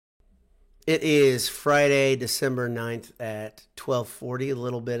It is Friday, December 9th at 12:40. A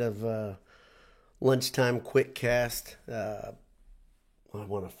little bit of lunchtime quick cast. I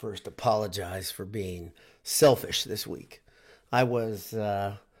want to first apologize for being selfish this week. I was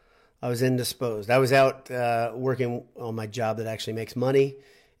uh, I was indisposed. I was out working on my job that actually makes money,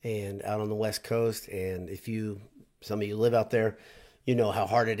 and out on the West Coast. And if you, some of you live out there, you know how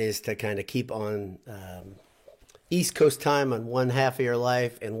hard it is to kind of keep on East Coast time on one half of your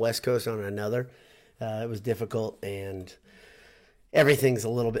life and West Coast on another. It was difficult, and everything's a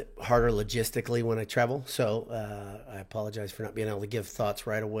little bit harder logistically when I travel. So I apologize for not being able to give thoughts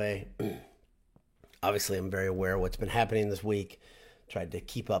right away. Obviously, I'm very aware of what's been happening this week. Tried to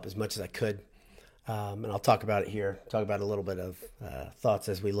keep up as much as I could. And I'll talk about it here, talk about a little bit of thoughts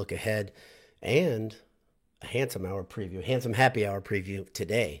as we look ahead, and a handsome happy hour preview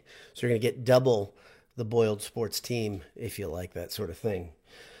today. So you're going to get double the Boiled Sports team if you like that sort of thing.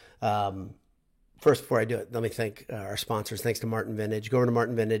 First, before I do it, let me thank our sponsors. Thanks to Martin Vintage. Go over to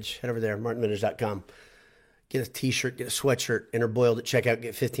Martin Vintage. Head over there, martinvintage.com. Get a t-shirt, get a sweatshirt, enter Boiled at checkout,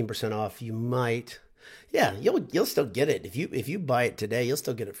 get 15% off. You might, yeah, you'll still get it. If you buy it today, you'll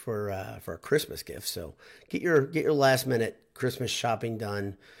still get it for a Christmas gift. So get your last minute Christmas shopping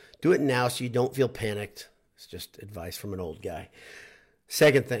done. Do it now so you don't feel panicked. It's just advice from an old guy.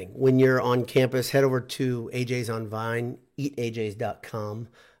 Second thing, when you're on campus, head over to AJ's on Vine, eatajs.com.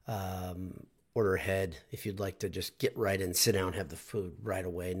 Order ahead if you'd like to just get right in, sit down, have the food right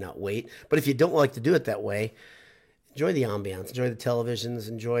away, not wait. But if you don't like to do it that way, enjoy the ambiance, enjoy the televisions,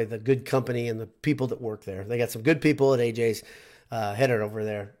 enjoy the good company and the people that work there. They got some good people at AJ's. Head on over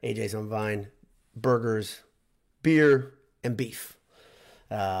there, AJ's on Vine, burgers, beer, and beef.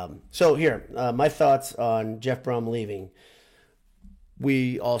 So here, my thoughts on Jeff Brom leaving.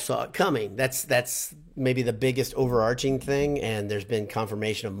 We all saw it coming. That's maybe the biggest overarching thing, and there's been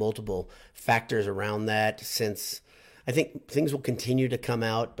confirmation of multiple factors around that since. I think things will continue to come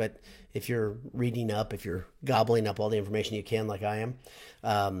out, but if you're reading up, if you're gobbling up all the information you can, like I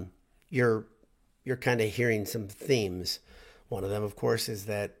am, you're kind of hearing some themes. One of them, of course, is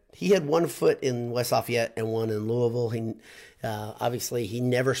that he had one foot in West Lafayette and one in Louisville. He obviously he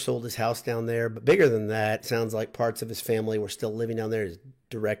never sold his house down there, but bigger than that, sounds like parts of his family were still living down there. His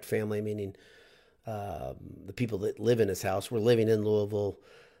direct family, meaning the people that live in his house, were living in Louisville,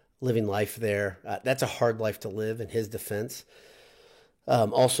 living life there. That's a hard life to live. In his defense,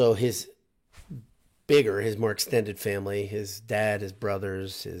 also his more extended family, his dad, his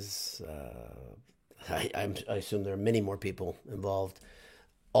brothers, his I assume there are many more people involved.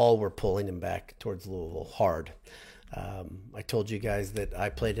 All were pulling him back towards Louisville hard. I told you guys that I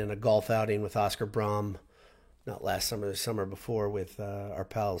played in a golf outing with Oscar Brom, not last summer, the summer before, with our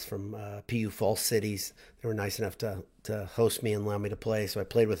pals from PU Falls Cities. They were nice enough to host me and allow me to play. So I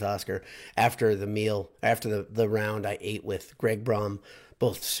played with Oscar. After the meal, after the round, I ate with Greg Brom,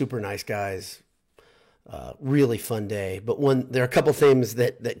 both super nice guys. Really fun day. But there are a couple things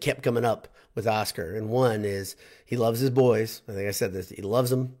that kept coming up with Oscar, and one is he loves his boys. I think I said this. He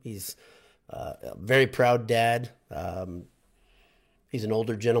loves them. He's a very proud dad. He's an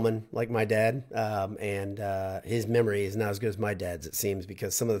older gentleman like my dad, and his memory is not as good as my dad's, it seems,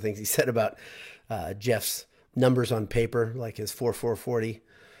 because some of the things he said about Jeff's numbers on paper, like his 4.440,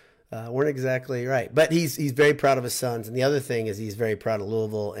 weren't exactly right. But he's very proud of his sons. And the other thing is he's very proud of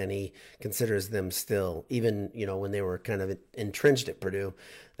Louisville, and he considers them still, even when they were kind of entrenched at Purdue,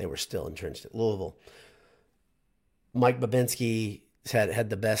 they were still entrenched at Louisville. Mike Babinski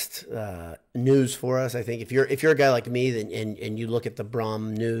had the best news for us. I think if you're a guy like me, then and you look at the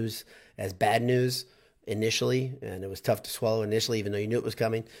Brom news as bad news initially, and it was tough to swallow initially, even though you knew it was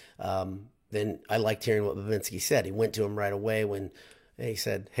coming, then I liked hearing what Babinski said. He went to him right away when he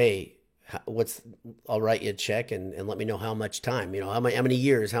said, "Hey, I'll write you a check and let me know how much time, how many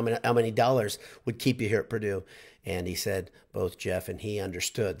years, how many dollars would keep you here at Purdue." And he said both Jeff and he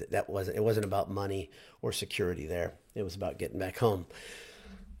understood that it wasn't about money or security there. It was about getting back home.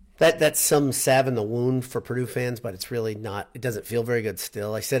 That's some salve in the wound for Purdue fans, but it's really not. It doesn't feel very good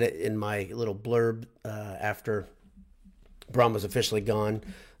still. I said it in my little blurb after Brom was officially gone,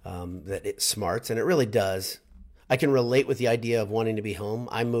 that it smarts, and it really does. I can relate with the idea of wanting to be home.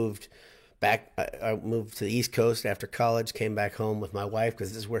 I moved to the East Coast after college, came back home with my wife because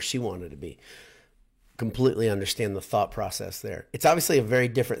this is where she wanted to be. Completely understand the thought process there. It's obviously a very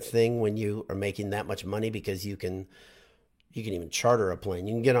different thing when you are making that much money, because you can even charter a plane.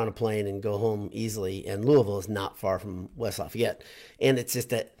 You can get on a plane and go home easily, and Louisville is not far from West Lafayette. And it's just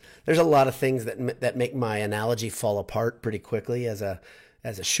that there's a lot of things that make my analogy fall apart pretty quickly. As a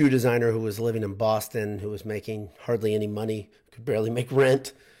shoe designer who was living in Boston, who was making hardly any money, could barely make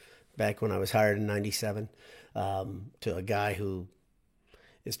rent, back when I was hired in 97, to a guy who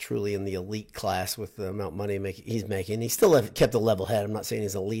is truly in the elite class with the amount of money he's making. He still kept a level head. I'm not saying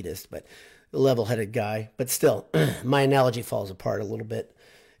he's elitist, but a level-headed guy. But still, my analogy falls apart a little bit,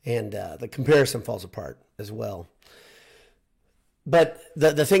 and the comparison falls apart as well. But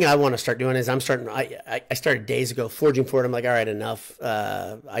the thing I want to start doing is I started days ago forging forward. I'm like, all right, enough.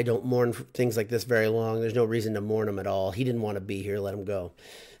 I don't mourn things like this very long. There's no reason to mourn him at all. He didn't want to be here. Let him go.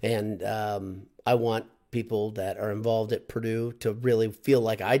 And I want people that are involved at Purdue to really feel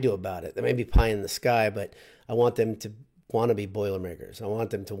like I do about it. They may be pie in the sky, but I want them to want to be Boilermakers. I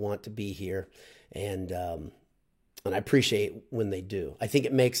want them to want to be here, and I appreciate when they do. I think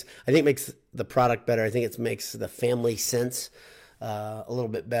it makes the product better. I think it makes the family sense a little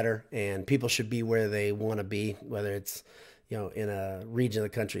bit better, and people should be where they want to be, whether it's in a region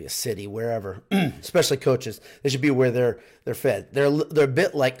of the country, a city, wherever. Especially coaches, they should be where they're fed. They're a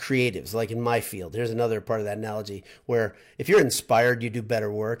bit like creatives, like in my field. Here's another part of that analogy where if you're inspired, you do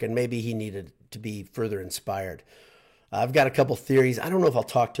better work, and maybe he needed to be further inspired. I've got a couple theories. I don't know if I'll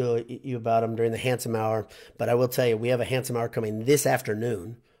talk to you about them during the Handsome Hour, but I will tell you we have a Handsome Hour coming this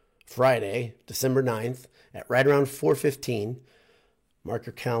afternoon, Friday, December 9th, at right around 4:15. Mark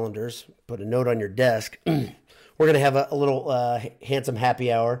your calendars. Put a note on your desk. We're going to have a little Handsome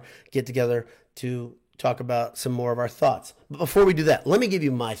Happy Hour, get together to talk about some more of our thoughts. But before we do that, let me give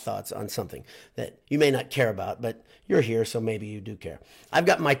you my thoughts on something that you may not care about, but you're here, so maybe you do care. I've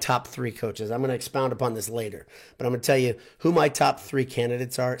got my top 3 coaches. I'm going to expound upon this later, but I'm going to tell you who my top 3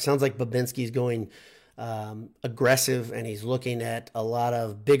 candidates are. It sounds like Babinski's going aggressive, and he's looking at a lot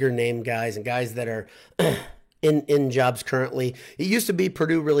of bigger name guys and guys that are in jobs currently. It used to be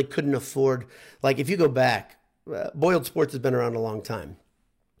Purdue really couldn't afford, like if you go back, Boiled Sports has been around a long time.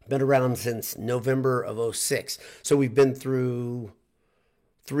 Been around since November of 2006. So we've been through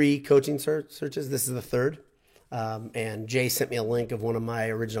 3 coaching searches. This is the 3rd. And Jay sent me a link of one of my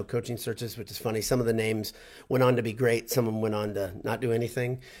original coaching searches, which is funny. Some of the names went on to be great. Some of them went on to not do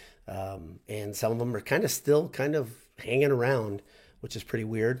anything. And some of them are still hanging around, which is pretty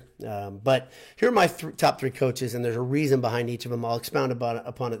weird. But here are my top 3 coaches, and there's a reason behind each of them. I'll expound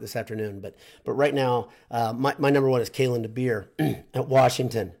upon it this afternoon. But right now, my number 1 is Kalen DeBeer at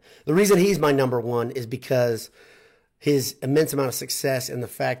Washington. The reason he's my number 1 is because his immense amount of success and the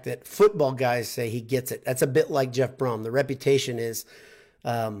fact that football guys say he gets it. That's a bit like Jeff Brom. The reputation is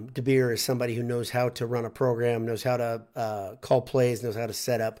DeBeer is somebody who knows how to run a program, knows how to call plays, knows how to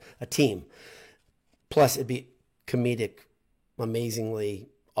set up a team. Plus, it'd be comedic, amazingly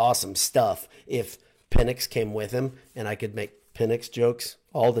awesome stuff if Penix came with him and I could make Penix jokes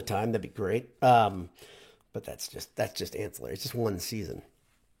all the time. That'd be great. But that's just ancillary. It's just one season.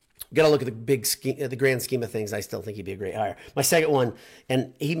 Got to look at the grand scheme of things. I still think he'd be a great hire. My second one,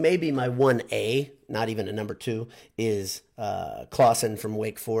 and he may be my 1A, not even a number 2, is Clawson from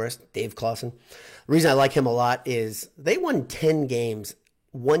Wake Forest, Dave Clawson. The reason I like him a lot is they won 10 games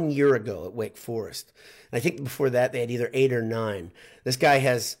 1 year ago at Wake Forest. And I think before that they had either 8 or 9. This guy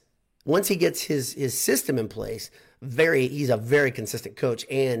has, once he gets his system in place, he's a very consistent coach,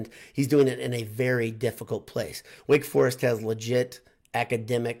 and he's doing it in a very difficult place. Wake Forest has legit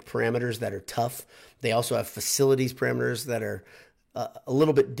academic parameters that are tough. They also have facilities parameters that are a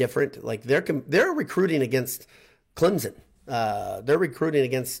little bit different. Like they're recruiting against Clemson. They're recruiting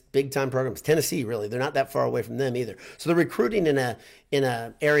against big time programs. Tennessee, really, they're not that far away from them either. So they're recruiting in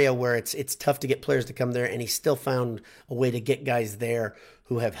a area where it's tough to get players to come there, and he still found a way to get guys there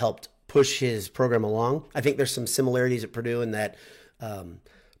who have helped push his program along. I think there's some similarities at Purdue in that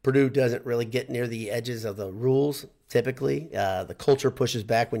Purdue doesn't really get near the edges of the rules. Typically, the culture pushes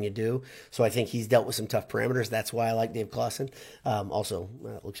back when you do. So I think he's dealt with some tough parameters. That's why I like Dave Clawson. Also,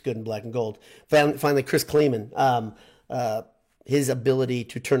 looks good in black and gold. Finally, Chris Kleeman. His ability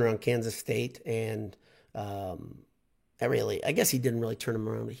to turn around Kansas State, and I guess he didn't really turn them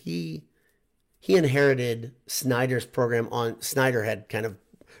around. He inherited Snyder's program. Snyder had kind of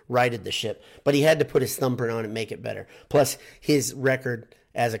righted the ship, but he had to put his thumbprint on it and make it better. Plus, his record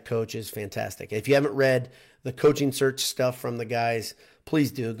as a coach is fantastic. If you haven't read the coaching search stuff from the guys, please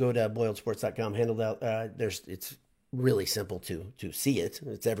do. Go to boiledsports.com. Handled out. It's really simple to see it.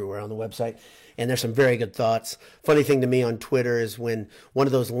 It's everywhere on the website. And there's some very good thoughts. Funny thing to me on Twitter is when one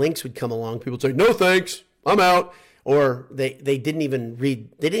of those links would come along, people would say, no thanks, I'm out. Or they didn't even read,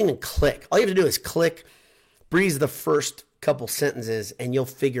 they didn't even click. All you have to do is click, breeze the first couple sentences, and you'll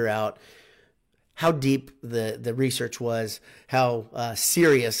figure out how deep the research was, how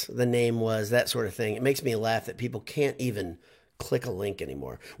serious the name was, that sort of thing. It makes me laugh that people can't even click a link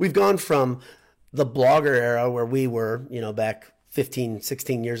anymore. We've gone from the blogger era where we were, back 15,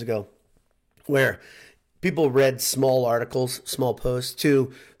 16 years ago, where people read small articles, small posts,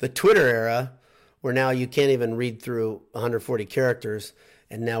 to the Twitter era, where now you can't even read through 140 characters.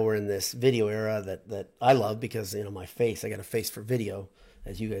 And now we're in this video era that I love because, I got a face for video,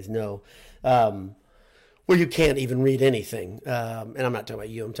 as you guys know, where you can't even read anything. And I'm not talking about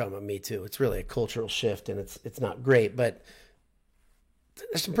you, I'm talking about me too. It's really a cultural shift, and it's not great, but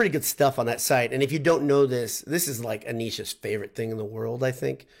there's some pretty good stuff on that site. And if you don't know this is like Anisha's favorite thing in the world, I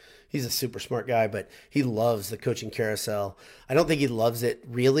think. He's a super smart guy, but he loves the coaching carousel. I don't think he loves it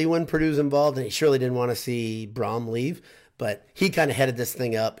really when Purdue's involved, and he surely didn't want to see Braum leave, but he kind of headed this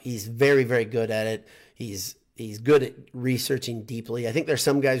thing up. He's very, very good at it. He's good at researching deeply. I think there's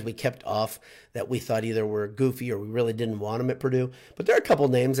some guys we kept off that we thought either were goofy or we really didn't want them at Purdue. But there are a couple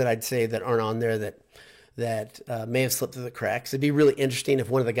names that I'd say that aren't on there that may have slipped through the cracks. It'd be really interesting if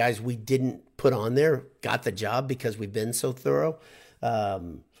one of the guys we didn't put on there got the job because we've been so thorough.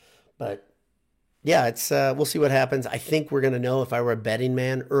 But yeah, we'll see what happens. I think we're going to know, if I were a betting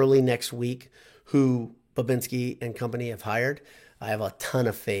man, early next week who Babinski and company have hired. I have a ton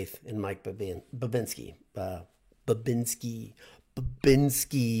of faith in Mike Babinski.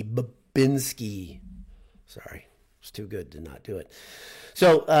 Sorry, it's too good to not do it.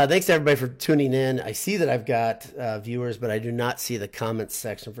 So thanks to everybody for tuning in. I see that I've got viewers, but I do not see the comments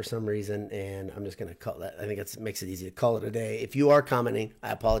section for some reason, and I'm just going to call that. I think it makes it easy to call it a day. If you are commenting,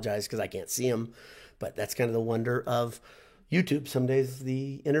 I apologize because I can't see them, but that's kind of the wonder of YouTube. Some days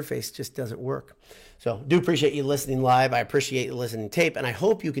the interface just doesn't work. So do appreciate you listening live. I appreciate you listening tape, and I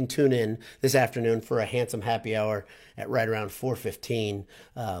hope you can tune in this afternoon for a handsome happy hour at right around 4:15.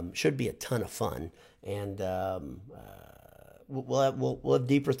 Should be a ton of fun, and we'll have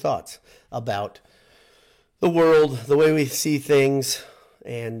deeper thoughts about the world, the way we see things,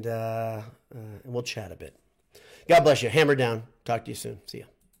 and we'll chat a bit. God bless you. Hammer down. Talk to you soon. See ya.